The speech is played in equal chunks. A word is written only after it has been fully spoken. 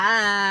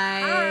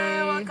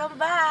Hi, welcome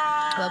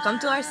back.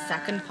 Welcome to our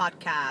second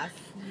podcast.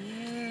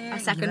 Yeah,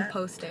 Our second gila.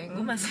 posting.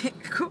 Gue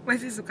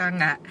masih suka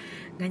nggak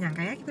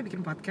nyangka ya kita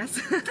bikin podcast.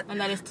 And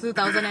that is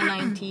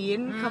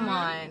 2019. Come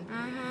on.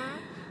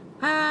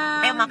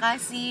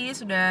 Makasih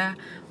sudah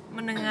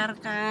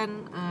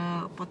mendengarkan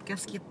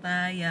podcast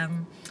kita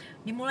yang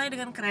dimulai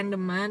dengan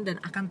kerandoman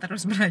dan akan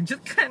terus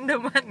berlanjut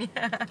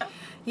kerandomannya.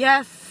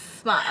 Yes,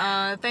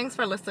 thanks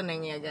for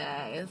listening ya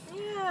guys.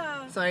 Yeah.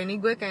 Sorry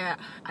ini gue kayak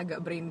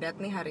agak brain dead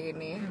nih hari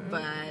ini,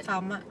 but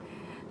Sama.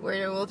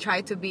 we'll try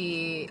to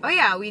be. Oh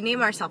yeah, we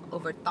name ourselves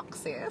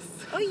Overtoxis.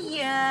 Oh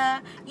iya,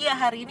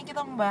 hari ini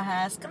kita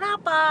membahas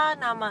kenapa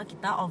nama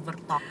kita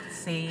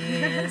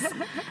Overtoxis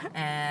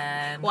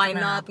and Why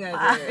not kenapa- nggak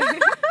sih?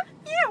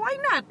 Yeah, why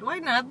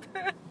not?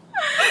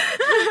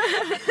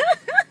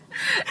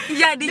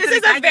 Jadi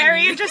This is a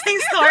very interesting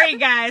story,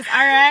 guys.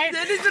 Alright.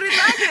 Jadi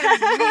ceritanya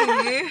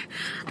nih,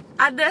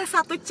 ada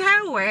satu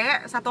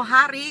cewek satu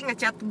hari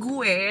ngechat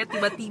gue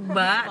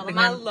tiba-tiba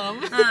Malam-malam.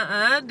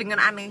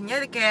 dengan anehnya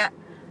kayak,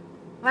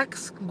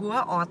 Lex, gue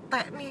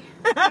ote nih.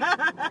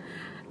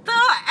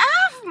 Tuh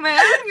F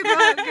man gitu,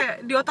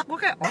 kayak di otak gue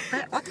kayak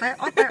ote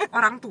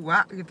orang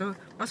tua gitu.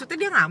 Maksudnya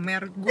dia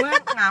ngamer, gue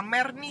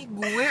ngamer nih,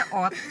 gue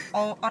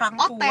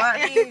orang tua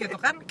nih gitu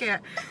kan,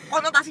 kayak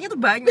konotasinya tuh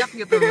banyak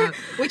gitu.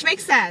 Which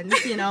makes sense,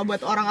 you know,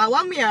 buat orang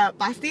awam ya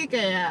pasti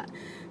kayak,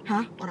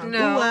 hah, orang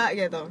tua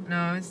gitu.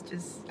 No, it's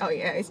just Oh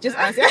yeah, it's just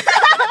us.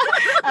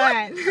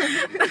 Alright.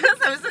 terus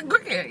habis itu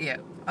gue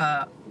kayak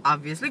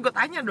obviously gue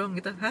tanya dong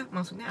gitu, hah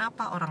maksudnya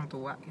apa orang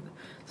tua gitu.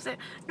 Terus saya,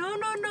 no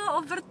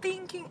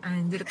overthinking,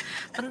 anjir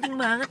penting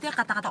banget ya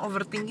kata-kata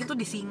overthinking tuh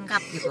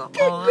disingkat gitu loh.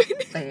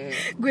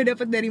 Gue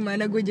dapet dari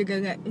mana gue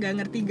juga nggak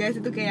ngerti guys,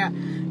 itu kayak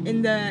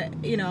in the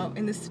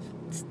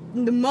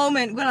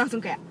moment gue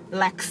langsung kayak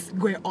Lex,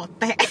 gue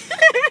ote.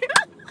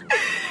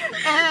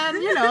 And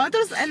you know,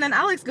 and then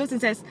Alex goes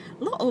and says,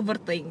 lo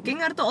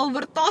overthinking atau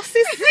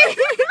overtosis sih?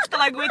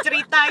 Setelah gue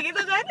cerita gitu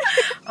kan.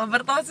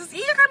 Overdosis,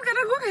 iya kan,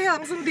 karena gue kayak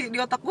langsung di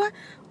otak gue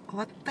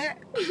OT,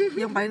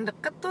 yang paling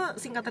deket tuh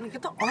singkatan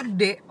gitu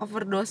OD,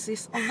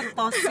 overdosis,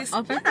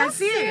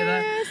 overtosis, gitu.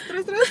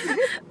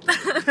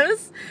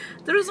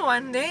 Terus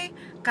one day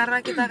karena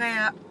kita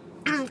kayak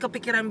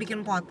kepikiran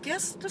bikin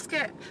podcast, terus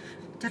kayak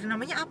cari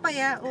namanya apa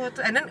ya,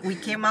 and then we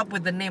came up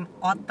with the name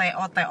OT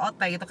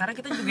gitu, karena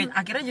kita juga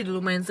akhirnya jadi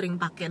lumayan sering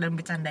pakai dan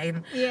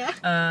bercandain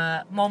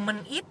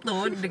momen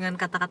itu dengan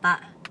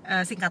kata-kata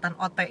singkatan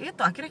OT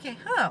itu, akhirnya kayak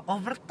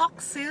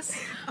overtoxis.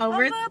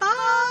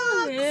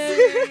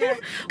 Yeah.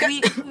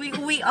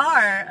 We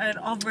are an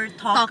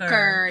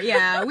overtalker.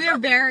 Yeah, we are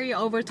very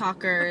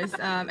overtalkers,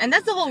 and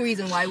that's the whole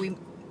reason why we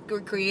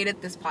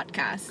created this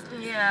podcast.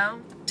 Yeah.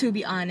 To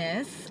be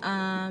honest,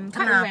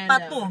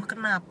 Kenapa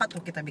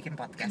tuh kita bikin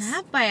podcast?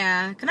 Kenapa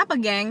ya? Kenapa,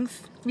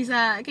 gengs?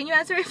 Can you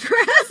answer it for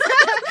us?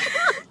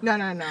 No.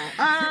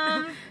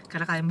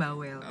 Karena kalian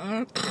bawel.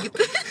 Gitu.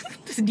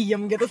 Terus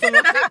diem gitu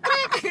semua.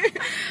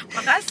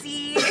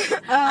 Makasih.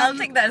 I'll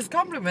take that as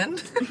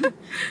compliment.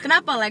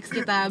 Kenapa Lex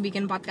kita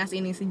bikin podcast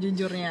ini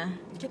sejujurnya?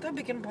 Kita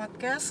bikin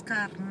podcast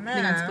karena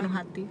Dengan sepenuh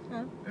hati.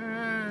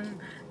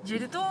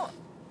 Jadi tuh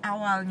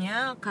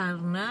awalnya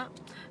karena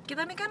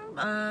kita nih kan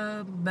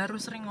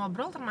baru sering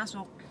ngobrol,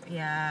 termasuk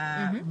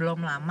ya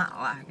belum lama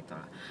lah gitu.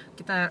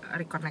 Kita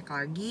reconnect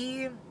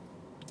lagi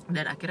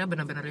dan akhirnya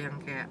benar-benar yang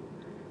kayak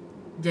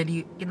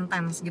jadi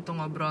intens gitu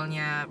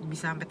ngobrolnya,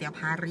 bisa sampai tiap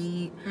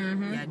hari.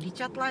 Ya di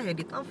chat lah, ya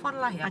di telepon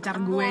lah, ya Pacar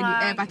ketemu gue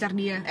lah. pacar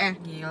dia.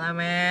 Gila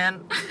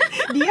men.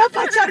 Dia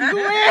pacar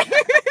gue.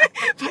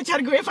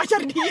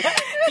 pacar dia.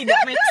 Tidak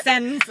make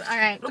sense.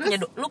 Alright.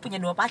 Lu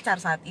punya 2 pacar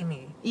saat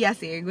ini. Iya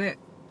sih, gue.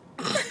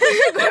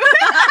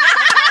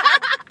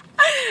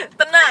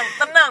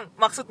 Tenang,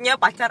 maksudnya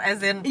pacar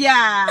as in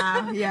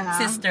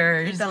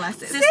sisters.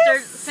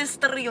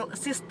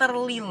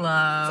 Sisterly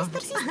love.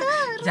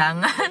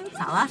 Jangan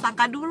salah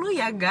sangka dulu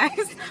ya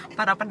guys,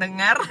 para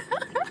pendengar.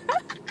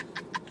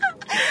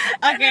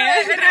 Oke,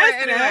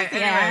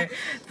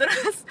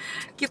 Terus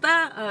kita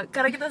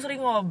karena kita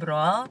sering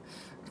ngobrol,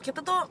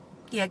 kita tuh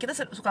ya kita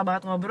suka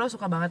banget ngobrol,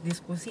 suka banget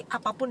diskusi,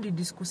 apapun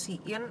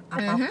didiskusiin,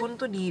 apapun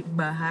tuh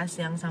dibahas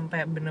yang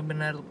sampai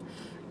bener-bener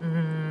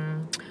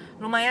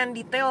lumayan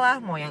detail lah,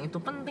 mau yang itu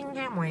penting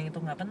kayak, mau yang itu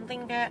nggak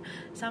penting kayak,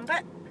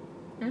 sampai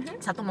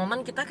satu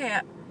momen kita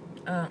kayak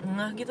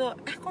ngeh gitu,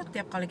 kok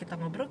tiap kali kita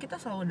ngobrol kita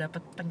selalu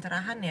dapet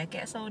pencerahan ya,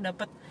 kayak selalu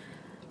dapet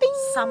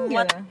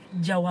somewhat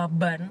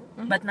jawaban,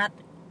 but not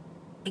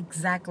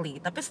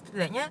exactly, tapi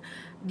setidaknya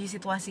di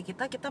situasi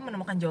kita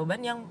menemukan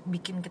jawaban yang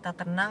bikin kita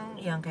tenang,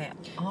 yang kayak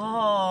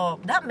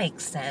that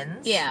makes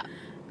sense,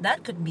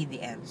 that could be the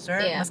answer,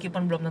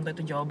 meskipun belum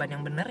tentu itu jawaban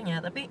yang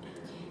benernya, tapi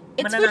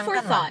it's food for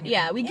thought.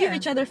 Yeah, we give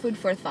each other food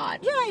for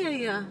thought.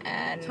 Yeah.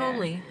 And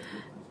Totally.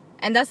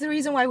 And that's the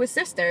reason why we're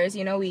sisters.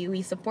 You know,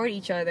 we support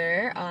each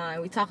other.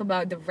 We talk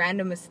about the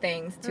randomest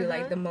things to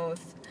like the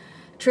most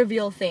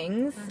trivial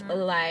things.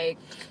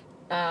 Like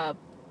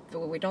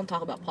we don't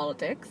talk about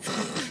politics.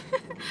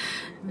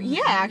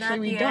 Yeah, actually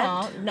we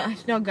don't.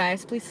 No,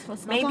 guys, please.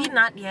 Let's Maybe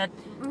not not yet.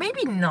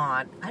 Maybe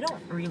not. I don't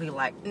really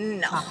like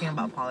No. talking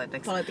about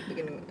politics. politik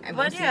bikin emosi.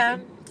 But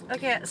yeah,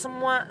 sih.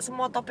 oke,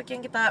 semua topik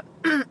yang kita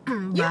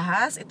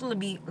bahas itu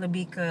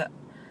lebih ke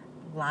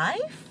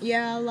life.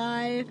 Yeah,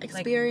 life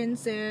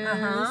experiences,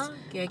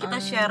 Kayak kita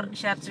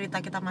share cerita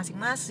kita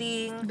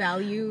masing-masing.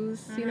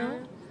 values, you know.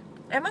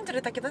 Emang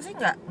cerita kita sih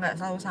nggak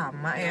selalu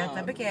sama ya,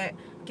 No. tapi kayak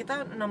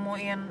kita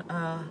nemuin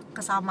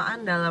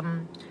kesamaan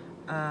dalam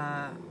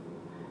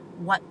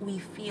what we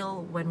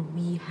feel when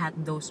we had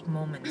those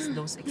moments,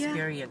 those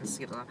experience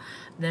gitu loh.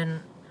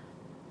 Dan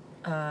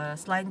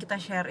selain kita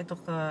share itu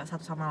ke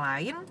satu sama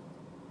lain,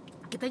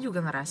 kita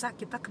juga ngerasa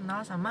kita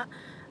kenal sama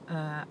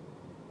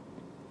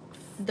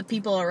The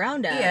people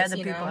around us, the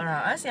people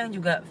around us yang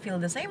juga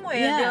feel the same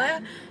way Yeah.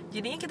 ya.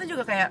 Jadinya kita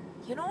juga kayak,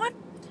 you know what,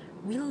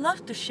 we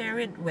love to share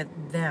it with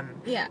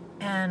them. Yeah.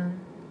 And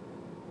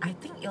I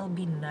think it'll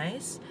be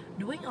nice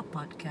doing a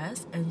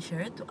podcast and share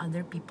it to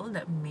other people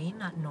that may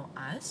not know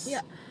us.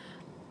 Yeah.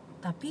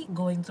 Tapi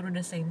going through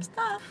the same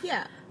stuff.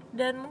 Yeah.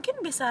 Dan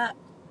mungkin bisa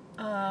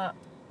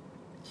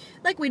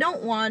Like we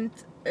don't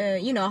want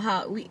you know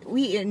how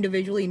we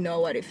individually know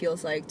what it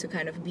feels like to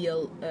kind of be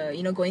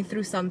you know, going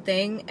through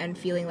something and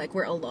feeling like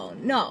we're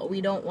alone. No,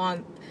 we don't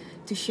want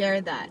to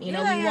share that. You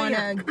know, we want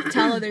to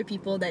tell other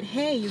people that,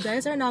 hey, you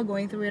guys are not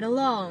going through it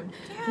alone.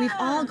 We've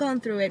all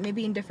gone through it,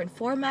 maybe in different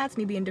formats,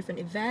 maybe in different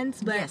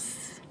events, but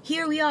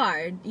here we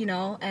are, you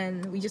know,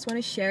 and we just want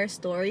to share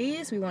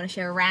stories. We want to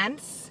share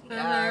rants,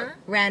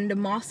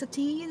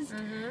 randomosities,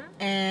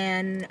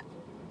 and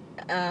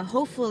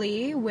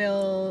hopefully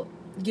we'll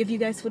give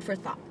you guys food for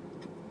thought.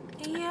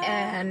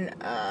 And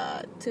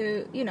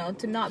to, you know,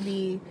 to not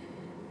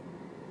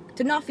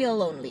feel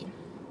lonely.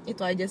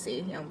 Itu aja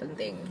sih yang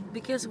penting.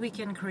 Because we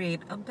can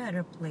create a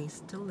better place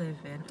to live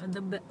in,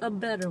 a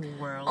better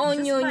world. Oh,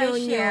 just nyo by nyo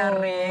nyo.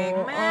 sharing,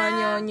 man.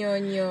 Oh, nyo.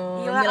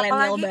 Gila, Millennial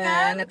apalagi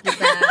kan? banget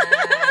kita.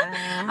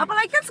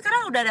 Apalagi kan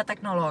sekarang udah ada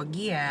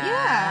teknologi ya.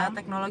 Yeah.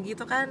 Teknologi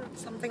itu kan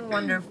something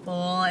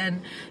wonderful,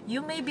 and you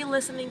may be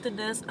listening to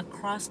this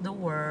across the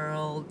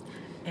world.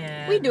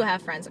 And We do have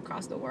friends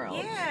across the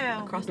world.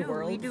 Yeah, Across the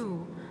world. We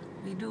do.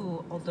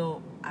 Although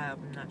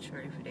I'm not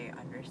sure if they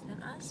understand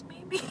us,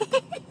 maybe.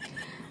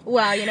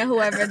 Well, you know,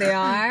 whoever they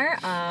are,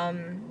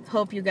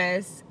 hope you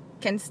guys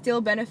can still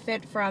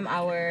benefit from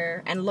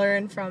and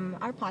learn from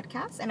our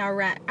podcast and our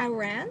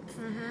rants,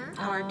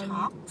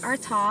 our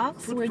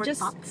talks. Food We're for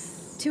just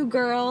thoughts. two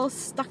girls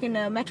stuck in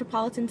a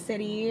metropolitan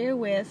city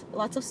with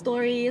lots of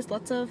stories,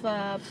 lots of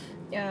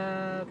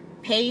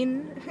pain,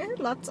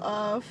 lots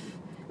of,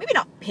 maybe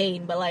not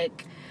pain, but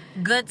like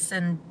Goods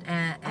and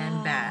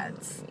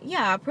bads.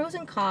 yeah, pros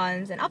and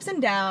cons and ups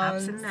and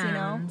downs, Ups and you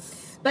know.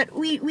 downs. But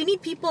we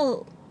need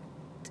people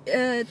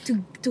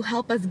to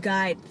help us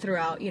guide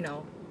throughout, you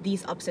know,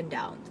 these ups and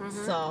downs.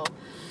 So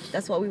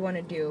that's what we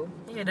want to do.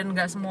 Iya, dan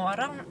nggak semua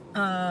orang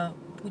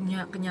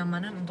punya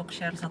kenyamanan untuk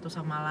share satu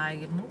sama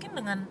lain. Mungkin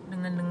dengan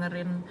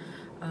dengerin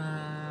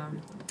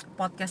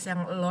podcast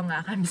yang lo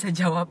nggak akan bisa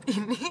jawab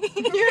ini.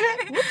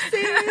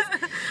 Whoopsies.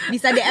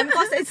 Bisa DM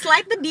kok,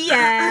 slide the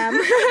DM.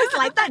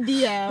 Slide that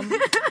DM.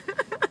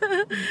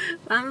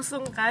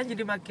 Langsung kan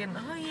jadi makin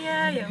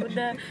ya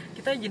udah,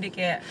 kita jadi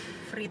kayak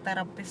free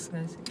therapist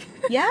nggak sih?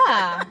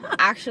 Yeah,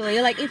 actually,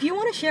 like if you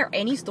want to share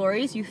any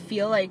stories, you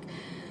feel like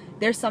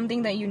there's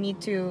something that you need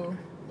to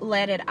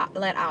let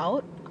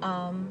out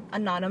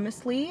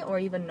anonymously or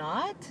even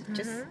not,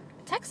 just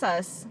text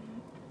us.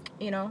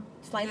 You know,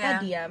 slide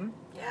that DM.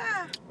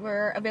 Yeah.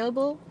 We're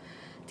available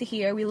to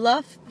hear. We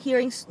love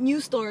hearing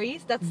new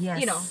stories. That's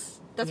you know,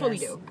 that's what we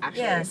do.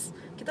 Actually, Yes.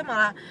 Kita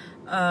malah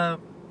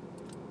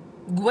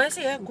gue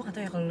sih ya, gue gak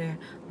tau ya kalau ya,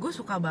 gue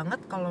suka banget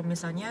kalau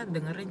misalnya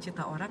dengerin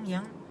cerita orang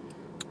yang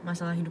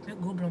masalah hidupnya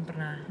gue belum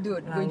pernah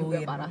Dude, gue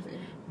juga parah sih.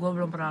 Gue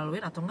belum pernah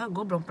laluin, atau enggak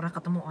gue belum pernah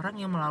ketemu orang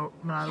yang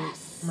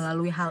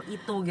melalui hal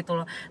itu gitu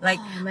loh. Like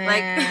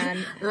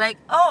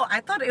I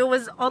thought it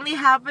was only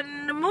happen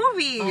in the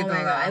movie gitu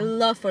my loh. God, I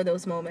love for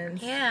those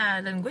moments.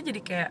 Yeah, dan gue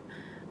jadi kayak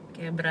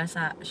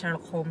berasa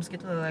Sherlock Holmes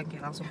gitu loh,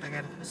 kayak langsung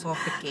pengen solve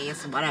the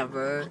case,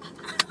 whatever.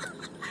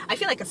 I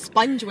feel like a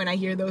sponge when I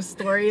hear those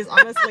stories,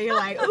 honestly.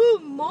 Like,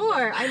 ooh,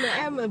 more. I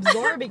am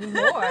absorbing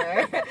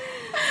more.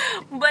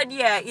 But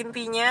yeah,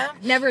 intinya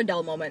Never a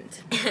dull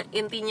moment.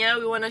 Intinya,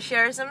 we wanna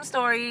share some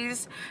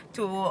stories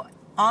to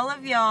all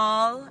of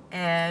y'all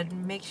and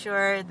make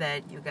sure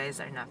that you guys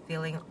are not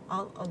feeling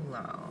all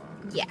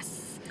alone.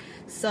 Yes.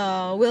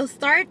 So we'll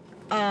start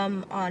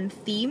on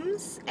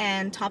themes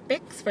and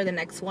topics for the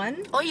next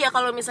one. Oh iya,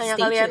 kalau misalnya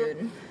Stay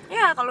tuned.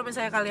 kalau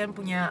misalnya kalian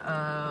punya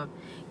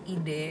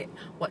ide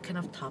what kind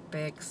of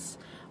topics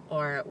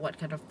or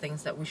what kind of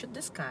things that we should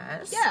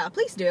discuss, Yeah,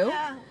 please do.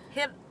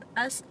 hit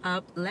us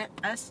up, let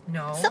us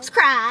know.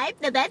 Subscribe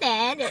the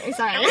button.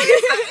 Sorry.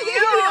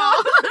 Ew.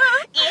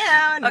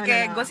 Oke,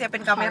 gue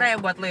siapin kamera ya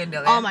buat lo ya,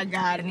 Del. Oh my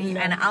God.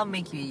 And I'll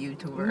make you a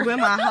YouTuber. Gue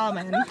mahal,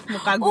 man.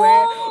 Muka gue.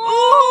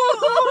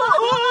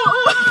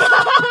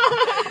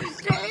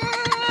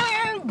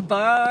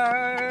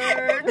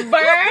 Burn.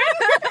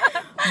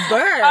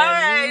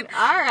 burn.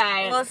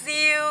 Alright. We'll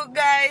see you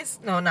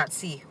guys. No, not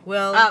see.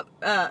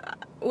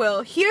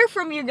 We'll hear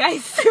from you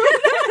guys soon.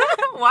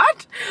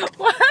 What?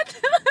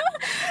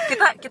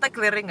 kita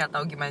clearing nggak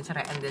tahu gimana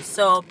cara end this.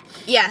 So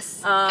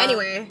yes.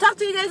 Anyway, talk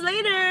to you guys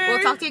later.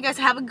 We'll talk to you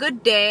guys. Have a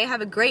good day.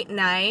 Have a great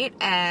night,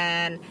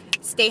 and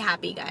stay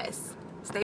happy, guys.